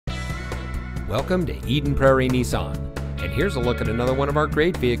Welcome to Eden Prairie Nissan, and here's a look at another one of our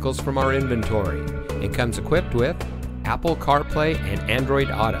great vehicles from our inventory. It comes equipped with Apple CarPlay and Android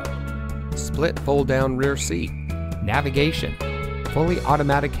Auto, split fold-down rear seat, navigation, fully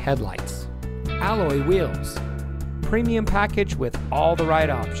automatic headlights, alloy wheels, premium package with all the right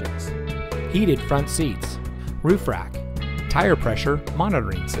options, heated front seats, roof rack, tire pressure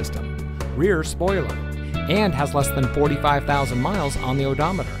monitoring system, rear spoiler, and has less than 45,000 miles on the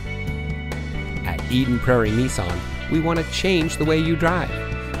odometer. At Eden Prairie Nissan, we want to change the way you drive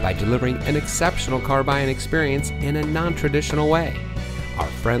by delivering an exceptional car buying experience in a non-traditional way. Our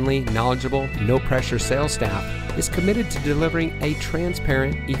friendly, knowledgeable, no-pressure sales staff is committed to delivering a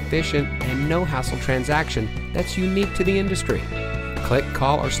transparent, efficient, and no-hassle transaction that's unique to the industry. Click,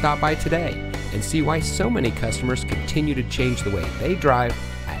 call, or stop by today and see why so many customers continue to change the way they drive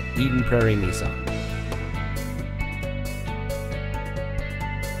at Eden Prairie Nissan.